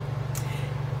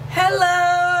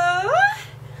Hello,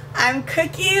 I'm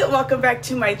Cookie. Welcome back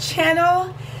to my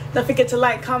channel. Don't forget to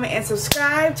like, comment, and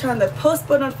subscribe. Turn on the post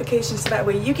bell notifications so that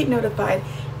way you get notified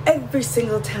every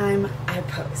single time I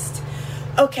post.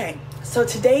 Okay, so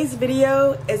today's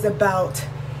video is about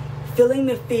feeling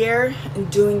the fear and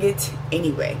doing it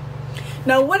anyway.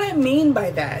 Now, what I mean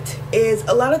by that is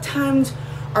a lot of times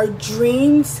our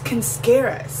dreams can scare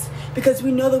us because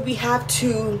we know that we have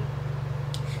to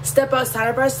step outside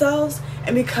of ourselves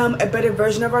and become a better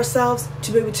version of ourselves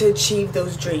to be able to achieve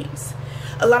those dreams.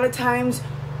 A lot of times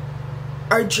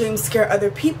our dreams scare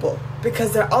other people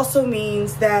because that also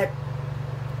means that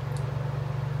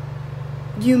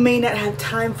you may not have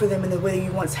time for them in the way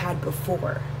you once had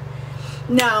before.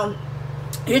 Now,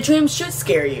 your dreams should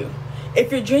scare you. If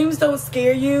your dreams don't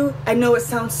scare you, I know it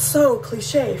sounds so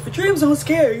cliche. If your dreams don't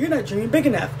scare you, you're not dreaming big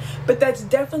enough. But that's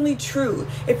definitely true.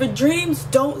 If your dreams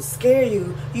don't scare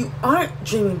you, you aren't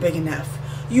dreaming big enough.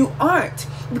 You aren't.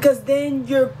 Because then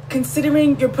you're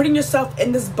putting yourself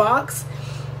in this box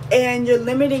and you're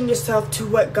limiting yourself to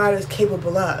what God is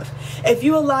capable of. If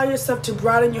you allow yourself to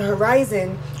broaden your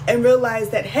horizon and realize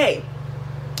that, hey,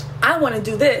 I want to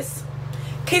do this.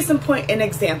 Case in point, an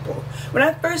example. When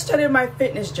I first started my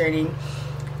fitness journey,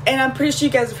 and I'm pretty sure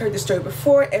you guys have heard this story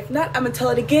before. If not, I'm going to tell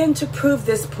it again to prove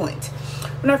this point.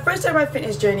 When I first started my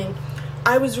fitness journey,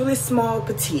 I was really small,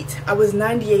 petite. I was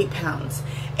 98 pounds.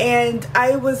 And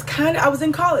I was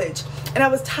in college. And I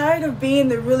was tired of being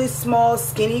the really small,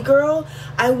 skinny girl.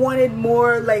 I wanted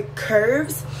more like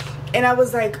curves. And I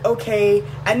was like, okay,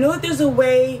 I know that there's a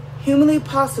way humanly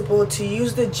possible to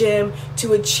use the gym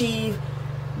to achieve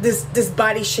this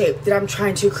body shape that I'm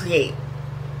trying to create.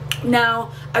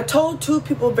 Now, I told two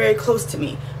people very close to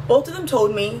me. Both of them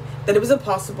told me that it was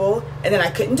impossible and that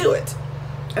I couldn't do it.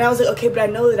 And I was like, okay, but I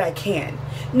know that I can.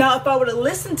 Now, if I would have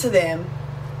listened to them,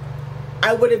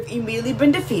 I would have immediately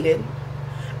been defeated.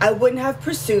 I wouldn't have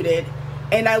pursued it,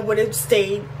 and I would have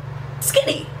stayed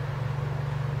skinny.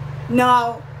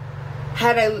 Now,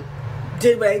 had I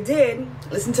did what I did,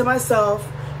 listened to myself,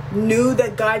 knew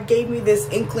that God gave me this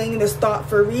inkling and this thought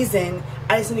for a reason,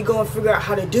 I just need to go and figure out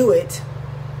how to do it,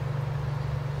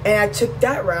 and I took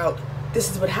that route, this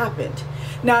is what happened.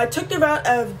 Now, I took the route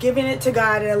of giving it to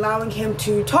God and allowing Him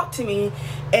to talk to me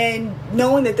and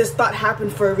knowing that this thought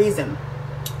happened for a reason.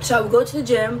 So I would go to the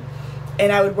gym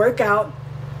and I would work out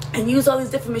and use all these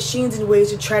different machines and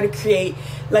ways to try to create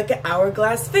like an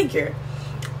hourglass figure.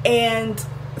 And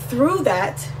through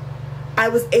that, I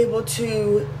was able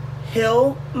to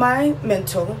heal my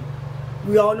mental.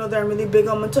 We all know that I'm really big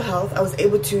on mental health. I was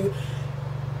able to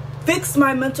fix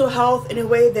my mental health in a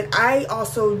way that I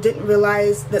also didn't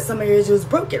realize that some areas was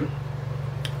broken.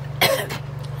 I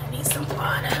need some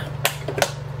water.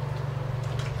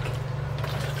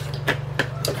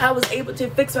 I was able to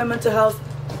fix my mental health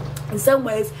in some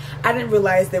ways I didn't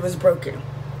realize that was broken.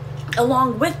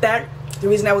 Along with that, the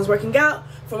reason I was working out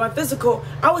for my physical,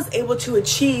 I was able to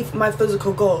achieve my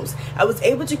physical goals. I was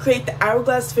able to create the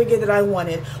hourglass figure that I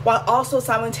wanted while also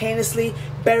simultaneously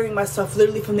bettering myself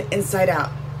literally from the inside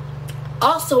out.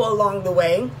 Also along the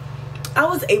way, I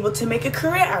was able to make a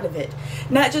career out of it.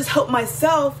 Not just help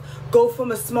myself go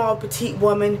from a small petite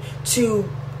woman to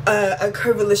a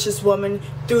curvilicious woman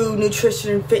through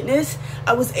nutrition and fitness.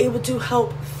 I was able to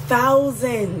help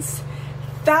thousands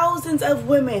of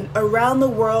women around the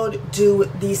world do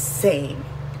the same.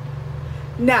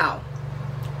 Now,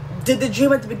 did the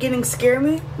dream at the beginning scare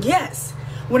me? Yes.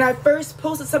 When I first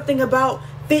posted something about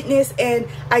fitness and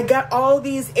I got all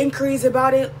these inquiries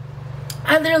about it,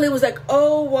 I literally was like,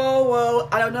 oh, whoa,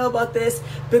 I don't know about this,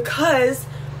 because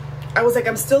I was like,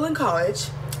 I'm still in college.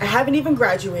 I haven't even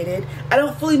graduated. I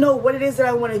don't fully know what it is that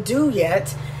I want to do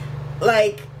yet.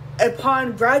 Like,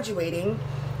 upon graduating,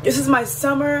 this is my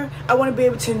summer. I want to be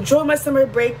able to enjoy my summer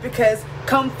break because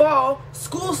come fall,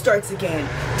 school starts again.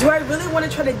 Do I really want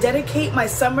to try to dedicate my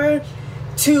summer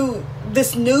to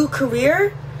this new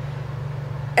career?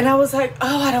 And I was like,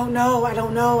 oh, I don't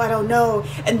know.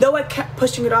 And though I kept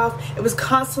pushing it off, it was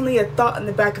constantly a thought in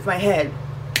the back of my head.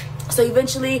 So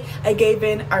eventually I gave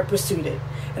in, I pursued it.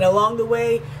 And along the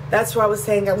way, that's why I was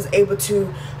saying I was able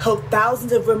to help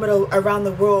thousands of women around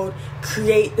the world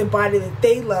create the body that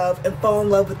they love and fall in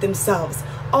love with themselves.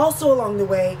 Also along the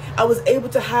way, I was able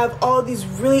to have all these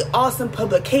really awesome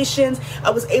publications.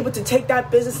 I was able to take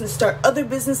that business and start other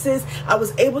businesses. I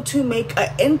was able to make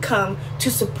an income to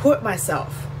support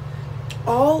myself.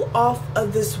 All off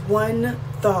of this one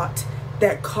thought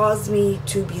that caused me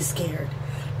to be scared.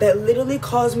 That literally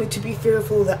caused me to be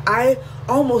fearful, that I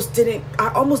almost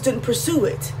didn't pursue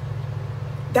it.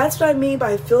 That's what I mean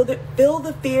by feel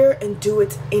the fear and do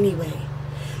it anyway.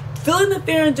 Feeling the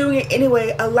fear and doing it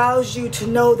anyway allows you to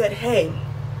know that, hey,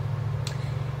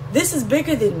 this is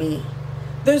bigger than me.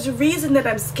 There's a reason that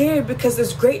I'm scared, because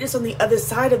there's greatness on the other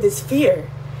side of this fear.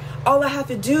 All I have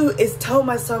to do is tell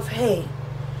myself, hey,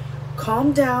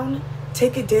 calm down,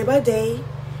 take it day by day,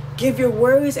 give your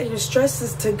worries and your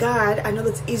stresses to God. I know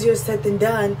that's easier said than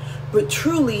done, but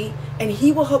truly, and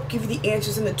He will help give you the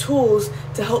answers and the tools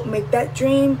to help make that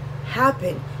dream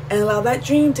happen and allow that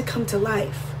dream to come to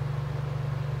life.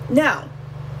 Now,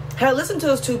 had I listened to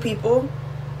those two people,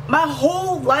 my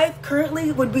whole life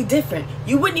currently would be different.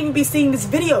 You wouldn't even be seeing this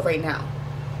video right now,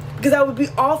 because I would be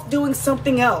off doing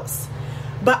something else.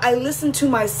 But I listened to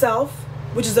myself,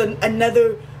 which is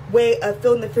another way of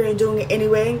feeling the fear and doing it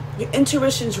anyway. Your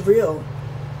intuition's real.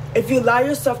 If you allow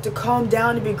yourself to calm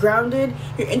down and be grounded,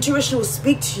 your intuition will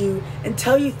speak to you and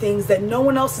tell you things that no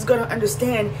one else is going to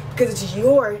understand, because it's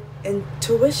your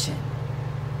intuition.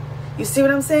 You see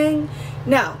what I'm saying?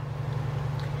 Now,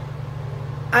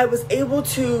 I was able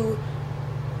to,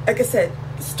 like I said,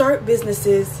 start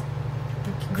businesses,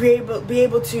 be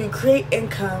able to create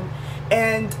income,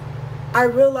 and I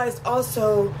realized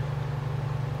also,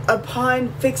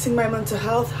 upon fixing my mental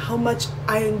health, how much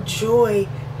I enjoy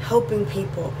helping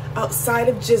people outside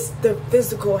of just their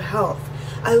physical health.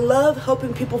 I love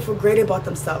helping people feel great about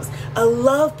themselves. I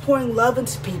love pouring love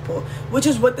into people, which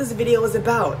is what this video is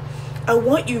about. I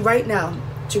want you right now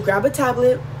to grab a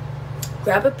tablet,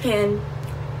 grab a pen,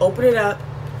 open it up,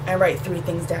 and write 3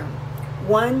 things down.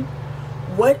 1,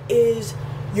 what is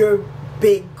your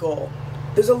big goal?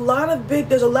 There's a lot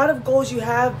of goals you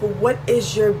have, but what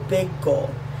is your big goal?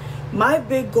 My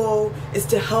big goal is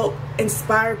to help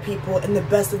inspire people in the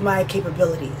best of my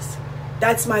capabilities.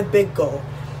 That's my big goal.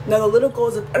 Now the little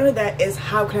goals under that is,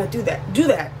 how can I do that? Do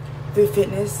that through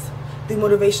fitness, through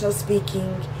motivational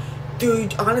speaking, through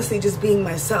honestly just being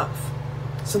myself.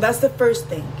 So that's the first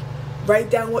thing.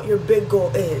 Write down what your big goal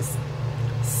is.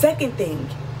 Second thing,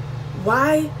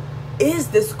 why is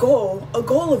this goal a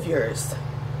goal of yours?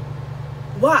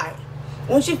 Why?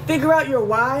 Once you figure out your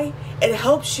why, it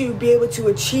helps you be able to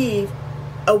achieve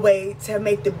a way to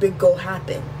make the big goal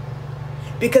happen.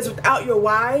 Because without your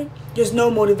why, there's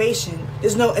no motivation,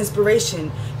 there's no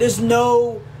inspiration, there's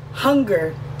no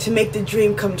hunger to make the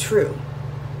dream come true,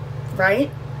 right?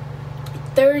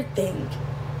 Third thing,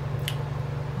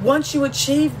 once you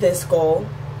achieve this goal,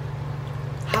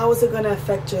 how is it going to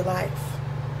affect your life?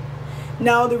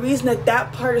 Now, the reason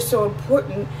that part is so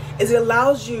important is it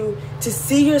allows you to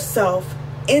see yourself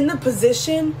in the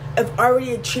position of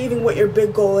already achieving what your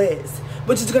big goal is,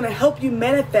 which is going to help you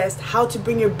manifest how to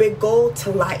bring your big goal to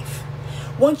life.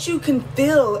 Once you can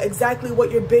feel exactly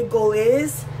what your big goal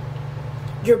is,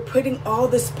 you're putting all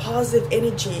this positive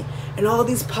energy and all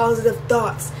these positive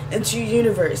thoughts into your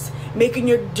universe, making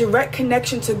your direct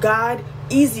connection to God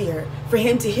easier for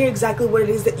Him to hear exactly what it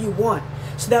is that you want.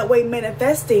 So that way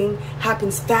manifesting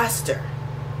happens faster.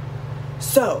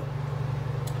 So,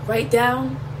 write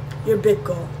down your big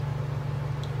goal.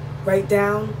 Write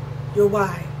down your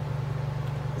why.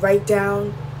 Write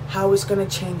down how it's going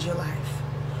to change your life.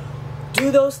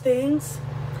 Do those things,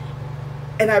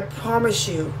 and I promise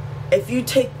you, if you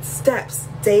take steps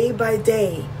day by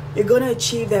day, you're going to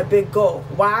achieve that big goal.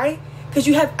 Why? Because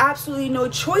you have absolutely no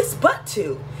choice but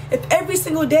to. If every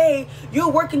single day you're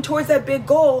working towards that big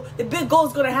goal, the big goal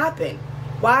is going to happen.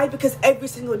 Why? Because every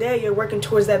single day you're working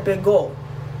towards that big goal.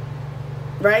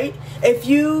 Right?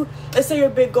 Let's say your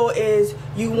big goal is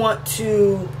you want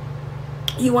to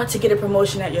get a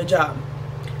promotion at your job.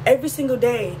 Every single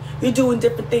day you're doing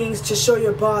different things to show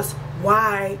your boss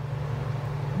why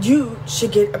you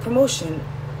should get a promotion,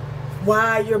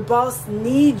 why your boss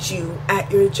needs you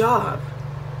at your job.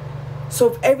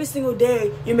 So if every single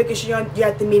day you're making sure you're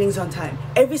at the meetings on time,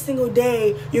 every single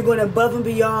day you're going above and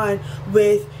beyond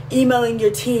with emailing your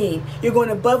team, you're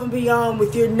going above and beyond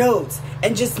with your notes,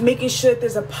 and just making sure that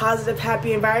there's a positive,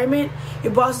 happy environment,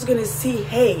 your boss is going to see,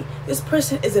 hey, this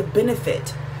person is a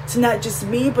benefit to not just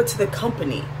me, but to the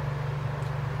company,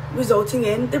 resulting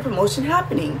in the promotion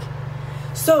happening.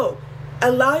 So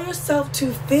allow yourself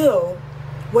to feel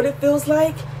what it feels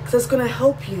like, because it's going to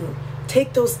help you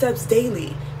take those steps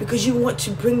daily, because you want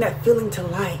to bring that feeling to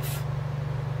life.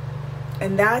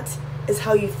 And that is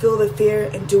how you feel the fear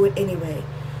and do it anyway.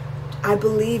 I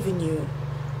believe in you.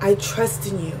 I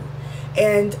trust in you.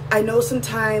 And I know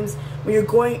sometimes when you're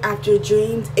going after your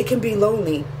dreams, it can be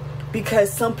lonely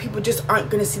because some people just aren't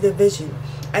going to see the vision.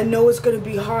 I know it's going to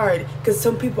be hard because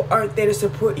some people aren't there to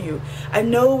support you. I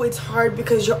know it's hard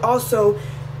because you're also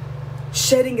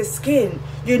shedding a skin.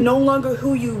 You're no longer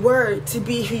who you were to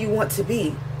be who you want to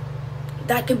be.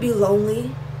 That can be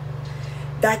lonely.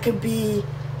 That can be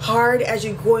hard as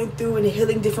you're going through and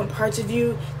healing different parts of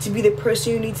you to be the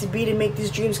person you need to be to make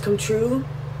these dreams come true.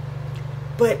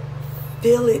 But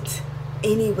feel it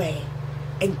anyway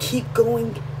and keep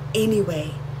going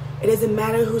anyway. It doesn't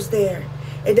matter who's there.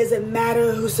 It doesn't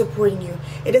matter who's supporting you.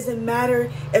 It doesn't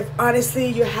matter if honestly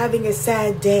you're having a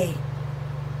sad day.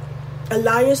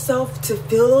 Allow yourself to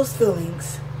feel those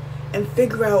feelings and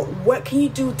figure out what can you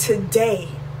do today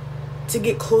to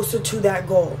get closer to that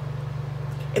goal.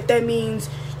 If that means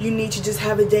you need to just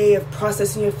have a day of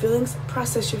processing your feelings,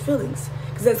 process your feelings.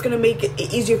 Because that's going to make it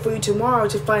easier for you tomorrow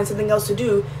to find something else to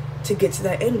do to get to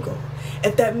that end goal.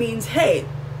 If that means, hey,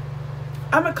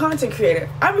 I'm a content creator.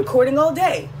 I'm recording all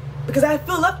day because I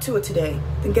feel up to it today.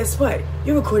 Then guess what?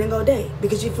 You're recording all day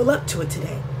because you feel up to it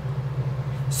today.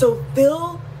 So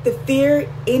feel the fear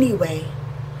anyway.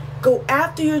 Go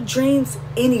after your dreams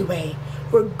anyway,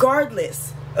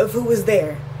 regardless of who was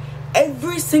there.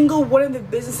 Every single one of the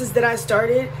businesses that I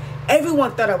started,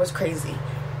 everyone thought I was crazy.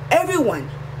 Everyone.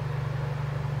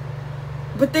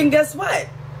 But then guess what?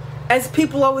 As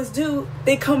people always do,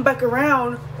 they come back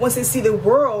around once they see the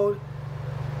world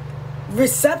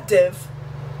receptive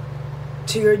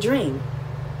to your dream.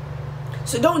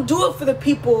 So don't do it for the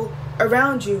people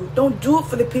around you. Don't do it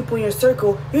for the people in your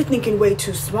circle. You're thinking way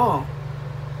too small.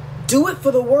 Do it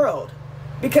for the world.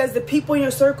 Because the people in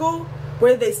your circle,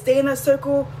 whether they stay in that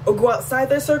circle or go outside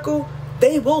their circle,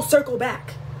 they will circle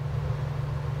back.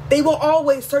 They will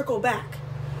always circle back.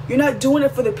 You're not doing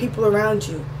it for the people around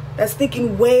you. That's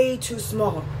thinking way too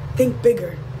small. Think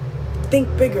bigger.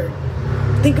 Think bigger.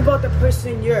 Think about the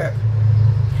person in Europe.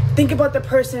 Think about the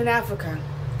person in Africa.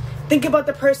 Think about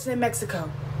the person in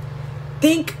Mexico.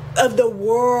 Think of the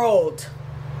world.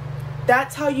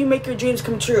 That's how you make your dreams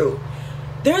come true.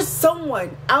 There's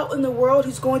someone out in the world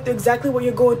who's going through exactly what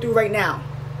you're going through right now.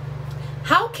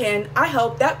 How can I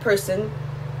help that person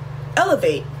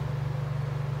elevate?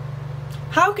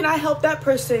 How can I help that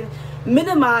person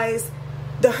minimize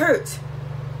the hurt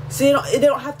so they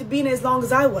don't have to be in it as long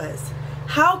as I was?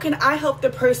 How can I help the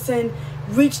person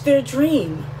reach their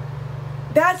dream?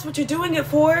 That's what you're doing it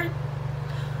for.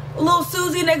 Little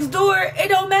Susie next door, it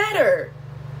don't matter.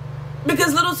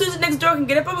 Because little Susie next door can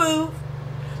get up and move.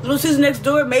 Little Susie next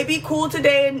door may be cool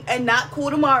today and not cool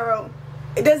tomorrow.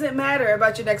 It doesn't matter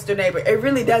about your next door neighbor. It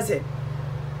really doesn't.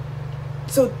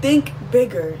 So think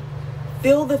bigger.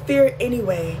 Feel the fear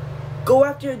anyway. Go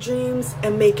after your dreams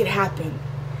and make it happen.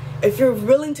 If you're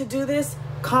willing to do this,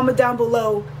 comment down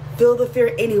below. Feel the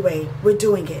fear anyway. We're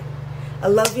doing it. I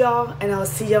love y'all, and I'll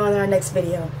see y'all in our next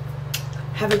video.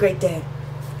 Have a great day.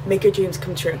 Make your dreams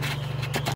come true.